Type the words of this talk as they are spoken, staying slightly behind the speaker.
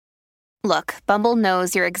Look, Bumble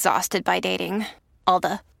knows you're exhausted by dating. All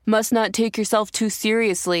the must not take yourself too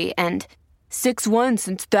seriously and 6'1"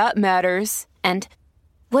 since that matters. And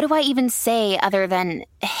what do I even say other than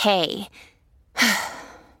hey?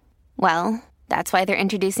 Well, that's why they're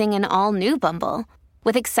introducing an all-new Bumble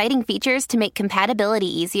with exciting features to make compatibility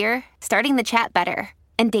easier, starting the chat better,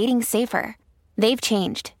 and dating safer. They've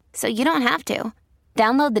changed, so you don't have to.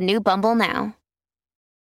 Download the new Bumble now.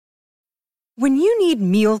 When you need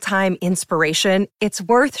mealtime inspiration, it's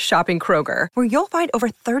worth shopping Kroger, where you'll find over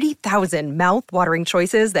 30,000 mouth-watering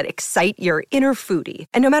choices that excite your inner foodie.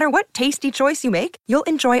 And no matter what tasty choice you make, you'll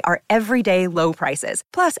enjoy our everyday low prices,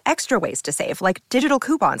 plus extra ways to save, like digital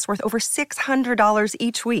coupons worth over $600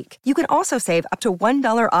 each week. You can also save up to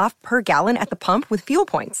 $1 off per gallon at the pump with fuel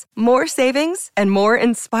points. More savings and more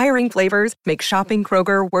inspiring flavors make shopping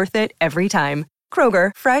Kroger worth it every time.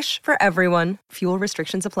 Kroger, fresh for everyone. Fuel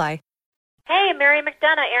restrictions apply. Hey, Mary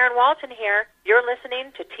McDonough, Aaron Walton here. You're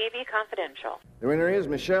listening to TV Confidential. The winner is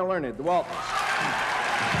Michelle Learned, the Waltons.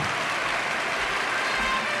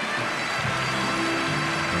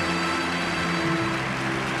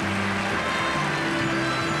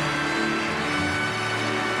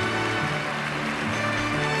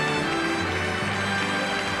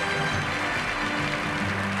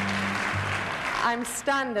 I'm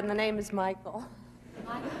stunned, and the name is Michael.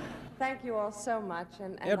 Thank you all so much.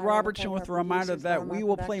 And Ed Robertson with a reminder that we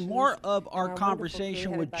will play more of our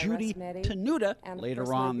conversation with Judy Tenuta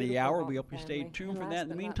later on in the hour. We hope you stay tuned for that. In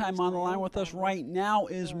the meantime, on the line with us right now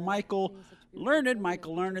is Michael Learned.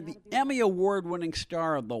 Michael Learned, the Emmy Award-winning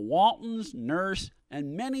star of The Waltons, Nurse,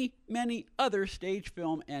 and many, many other stage,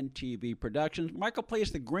 film, and TV productions. Michael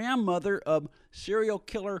plays the grandmother of serial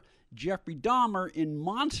killer Jeffrey Dahmer in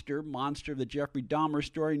Monster, the Jeffrey Dahmer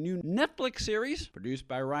story, new Netflix series produced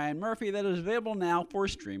by Ryan Murphy that is available now for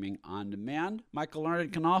streaming on demand. Michael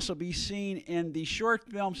Learned can also be seen in the short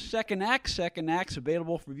film Second Act's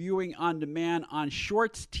available for viewing on demand on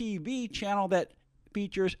Shorts TV, channel that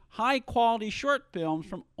features high-quality short films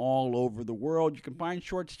from all over the world. You can find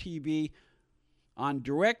Shorts TV on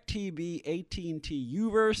DirecTV, AT&T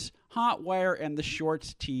Uverse, Hotwire, and the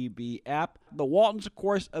Shorts TV app. The Waltons, of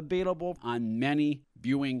course, available on many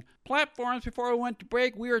viewing platforms. Before we went to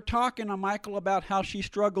break, we were talking to Michael about how she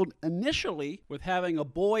struggled initially with having a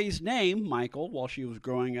boy's name, Michael, while she was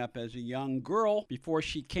growing up as a young girl, before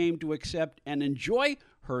she came to accept and enjoy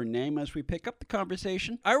her name. As we pick up the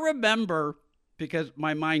conversation, I remember, because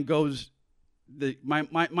my mind goes,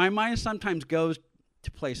 my mind sometimes goes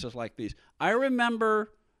to places like these. I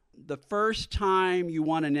remember the first time you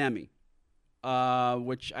won an Emmy,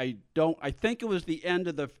 which I think it was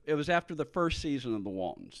it was after the first season of The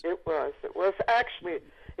Waltons. It was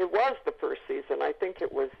the first season. I think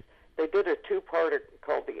they did a two-parter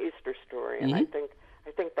called The Easter Story, and I think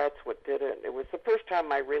that's what did it. It was the first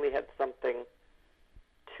time I really had something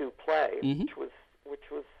to play, which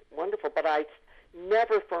was wonderful, but I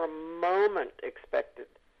never for a moment expected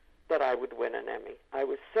that I would win an Emmy. I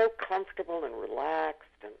was so comfortable and relaxed,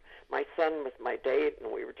 and my son was my date,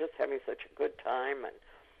 and we were just having such a good time, and,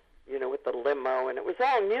 with the limo, and it was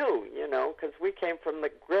all new, because we came from the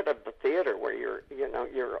grit of the theater where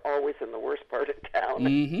you're always in the worst part of town,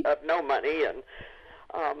 have no money, and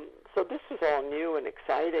so this was all new and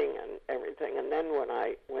exciting and everything. And then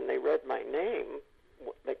when they read my name,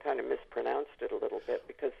 they kind of mispronounced it a little bit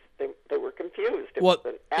because they were confused. It was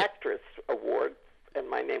an actress award, and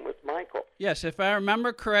my name was Michael. Yes, if I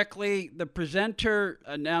remember correctly, the presenter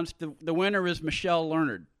announced the winner is Michelle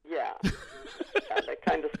Learned. Yeah. They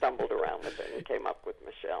kind of stumbled around with it and came up with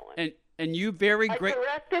Michelle. And you very great. I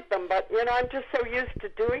corrected them, but, I'm just so used to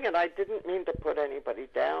doing it. I didn't mean to put anybody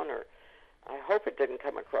down, or I hope it didn't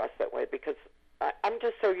come across that way, because I'm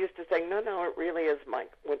just so used to saying, no, it really is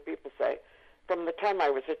Mike. When people say, from the time I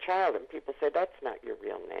was a child, and people say, that's not your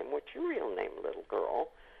real name. What's your real name, little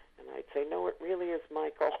girl? And I'd say, no, it really is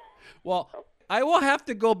Michael. Well, I will have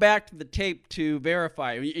to go back to the tape to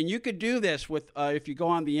verify. And you could do this with if you go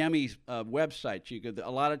on the Emmys website. You could.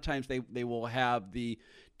 A lot of times they will have the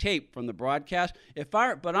tape from the broadcast.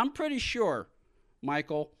 But I'm pretty sure,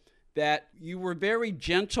 Michael, that you were very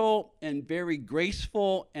gentle and very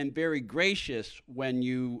graceful and very gracious when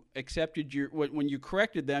you accepted when you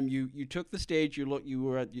corrected them. You took the stage.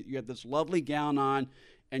 You had this lovely gown on,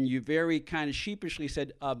 and you very kind of sheepishly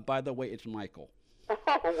said, by the way, it's Michael.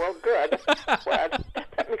 Oh, well, good. Well,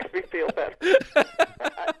 that makes me feel better. It's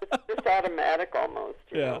just automatic almost,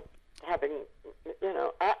 you know. Having,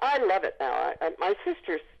 I love it now. My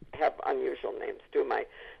sisters have unusual names, too.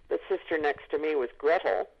 The sister next to me was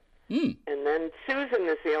Gretel, and then Susan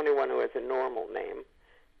is the only one who has a normal name,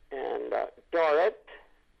 and Dorrit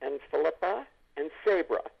and Philip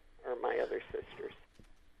Stoybra are my other sisters.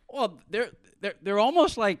 Well, they're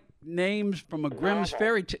almost like names from a Grimm's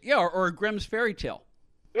fairy tale. Yeah, or a Grimm's fairy tale.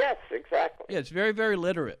 Yes, exactly. Yeah, it's very, very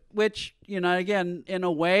literate, which, again, in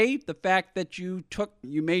a way, the fact that you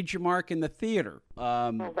made your mark in the theater.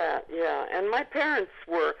 All that, yeah. And my parents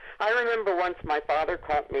I remember once my father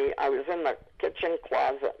caught me, I was in the kitchen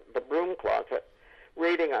closet, the broom closet,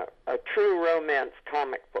 reading a true romance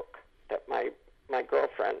comic book that my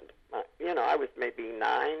girlfriend, I was maybe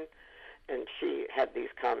 9, and she had these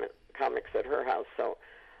comics at her house, so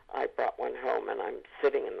I brought one home, and I'm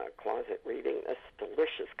sitting in the closet reading this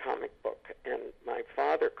delicious comic book, and my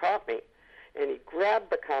father caught me, and he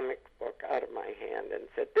grabbed the comic book out of my hand and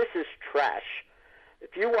said, "This is trash.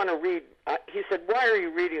 If you want to read," he said, "Why are you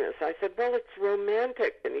reading this?" I said, "Well, it's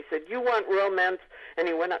romantic." And he said, "You want romance?" And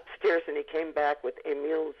he went upstairs, and he came back with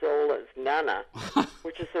Emile Zola's Nana,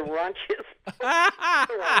 which is the raunchiest I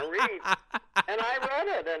want to read. And I read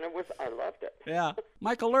it, and I loved it. Yeah.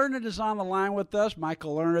 Michael Lerner is on the line with us.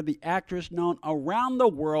 Michael Lerner, the actress known around the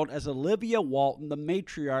world as Olivia Walton, the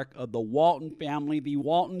matriarch of the Walton family. The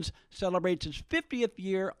Waltons celebrates its 50th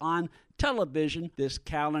year on television this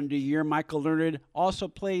calendar year. Michael Lerner also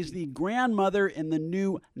plays the grandmother in the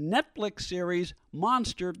new Netflix series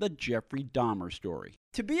Monster, the Jeffrey Dahmer story.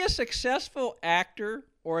 To be a successful actor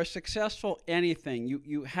or a successful anything,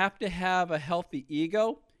 you have to have a healthy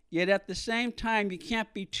ego, yet at the same time, you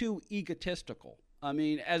can't be too egotistical. I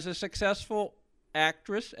mean, as a successful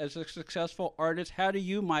actress, as a successful artist, how do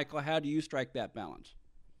you strike that balance?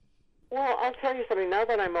 Well, I'll tell you something. Now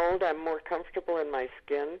that I'm old, I'm more comfortable in my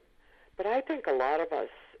skin. But I think a lot of us,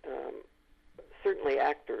 certainly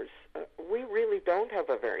actors, we really don't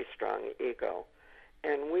have a very strong ego.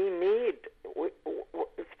 And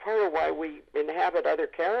it's part of why we inhabit other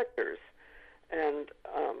characters. And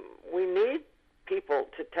we need people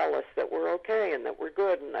to tell us that we're okay and that we're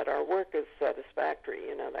good and that our work is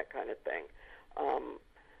satisfactory, that kind of thing.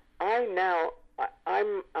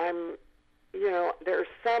 There are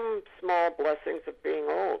some small blessings of being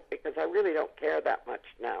old because I really don't care that much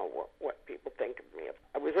now what people think of me.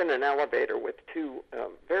 I was in an elevator with 2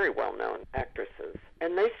 very well-known actresses,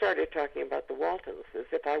 and they started talking about the Waltons as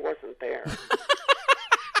if I wasn't there.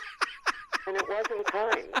 And it wasn't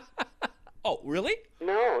kind. Oh, really?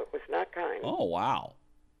 No, it was not kind. Oh, wow.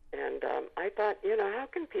 And I thought, how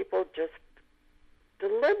can people just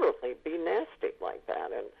deliberately be nasty like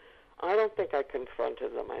that? And I don't think I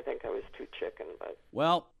confronted them. I think I was too chicken. But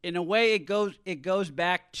well, in a way, it goes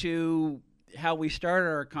back to how we started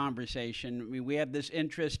our conversation. I mean, we have this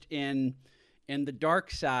interest in the dark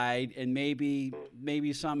side, and maybe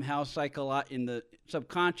somehow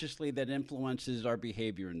subconsciously that influences our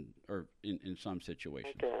behavior in some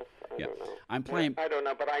situations. I guess. I don't know. I don't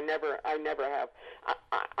know, but I never have.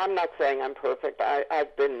 I'm not saying I'm perfect.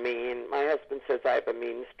 I've been mean. My husband says I have a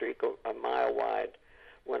mean streak a mile wide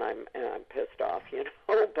when I'm pissed off,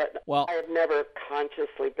 But I have never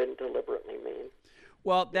consciously been deliberately mean.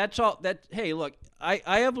 Well, that's all. Hey, look, I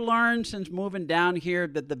have learned since moving down here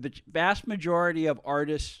that the vast majority of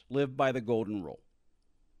artists live by the golden rule.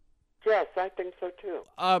 Yes, I think so too.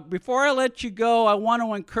 Before I let you go, I want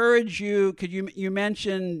to encourage you, because you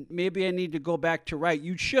mentioned maybe I need to go back to write.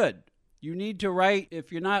 You should. You need to write.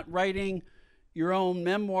 If you're not writing your own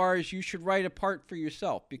memoirs, you should write a part for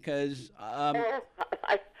yourself, because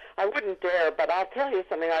I wouldn't dare, but I'll tell you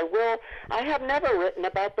something. I will. I have never written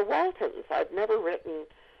about the Waltons. I've never written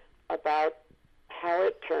about how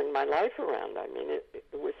it turned my life around. I mean, it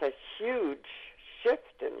was a huge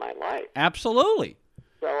shift in my life. Absolutely.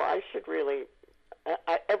 So I should really,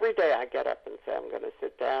 every day I get up and say I'm going to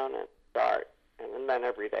sit down and start, and then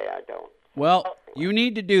every day I don't. Well, you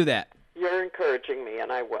need to do that. You're encouraging me,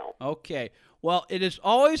 and I will. Okay. Well, it is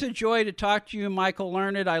always a joy to talk to you, Michael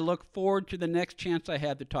Lerner. I look forward to the next chance I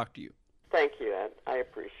have to talk to you. Thank you, Ed. I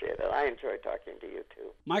appreciate it. I enjoy talking to you,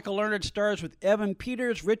 too. Michael Lerner stars with Evan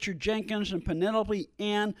Peters, Richard Jenkins, and Penelope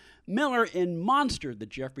Ann Miller in Monster, the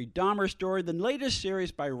Jeffrey Dahmer story, the latest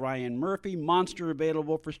series by Ryan Murphy. Monster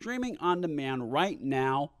available for streaming on demand right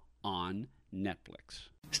now on Netflix.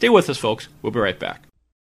 Stay with us, folks. We'll be right back.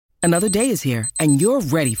 Another day is here, and you're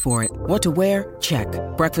ready for it. What to wear? Check.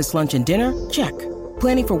 Breakfast, lunch, and dinner? Check.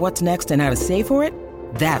 Planning for what's next and how to save for it?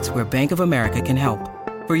 That's where Bank of America can help.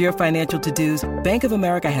 For your financial to-dos, Bank of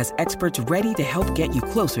America has experts ready to help get you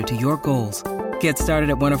closer to your goals. Get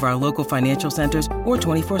started at one of our local financial centers or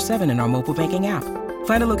 24/7 in our mobile banking app.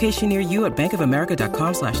 Find a location near you at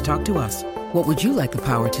bankofamerica.com/talktous. What would you like the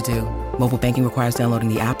power to do? Mobile banking requires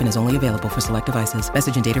downloading the app and is only available for select devices.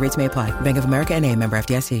 Message and data rates may apply. Bank of America N.A., member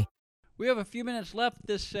FDIC. We have a few minutes left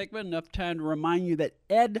this segment, enough time to remind you that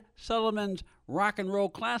Ed Sullivan's Rock and Roll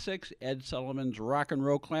Classics, Ed Sullivan's Rock and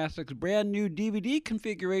Roll Classics brand new DVD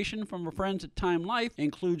configuration from our friends at Time Life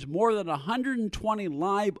includes more than 120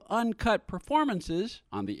 live uncut performances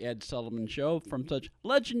on the Ed Sullivan Show from such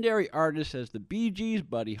legendary artists as the Bee Gees,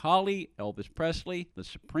 Buddy Holly, Elvis Presley, the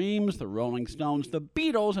Supremes, the Rolling Stones, the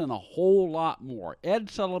Beatles, and a whole lot more. Ed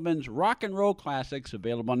Sullivan's Rock and Roll Classics,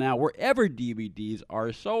 available now wherever DVDs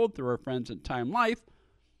are sold through our friends at Time Life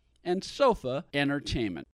and Sofa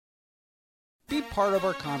Entertainment. Be part of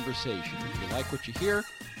our conversation. If you like what you hear,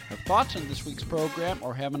 have thoughts on this week's program,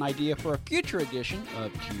 or have an idea for a future edition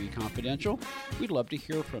of TV Confidential, we'd love to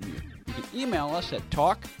hear from you. You can email us at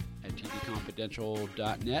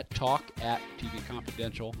talk@tvconfidential.net,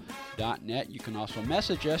 talk@tvconfidential.net. You can also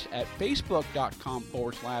message us at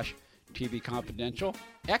facebook.com/tvconfidential,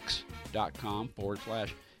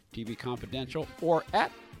 x.com/tvconfidential, or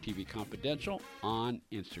at TV Confidential on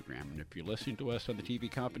Instagram. And if you're listening to us on the TV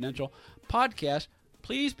Confidential podcast,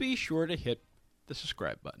 please be sure to hit the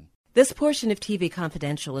subscribe button. This portion of TV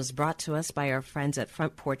Confidential is brought to us by our friends at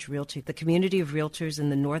Front Porch Realty, the community of realtors in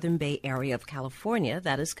the Northern Bay area of California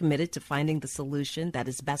that is committed to finding the solution that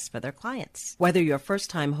is best for their clients. Whether you're a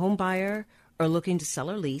first-time home buyer or looking to sell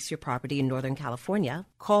or lease your property in Northern California,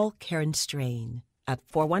 call Karen Strain at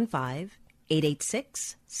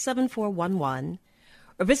 415-886-7411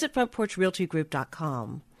 or visit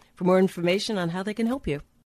frontporchrealtygroup.com for more information on how they can help you.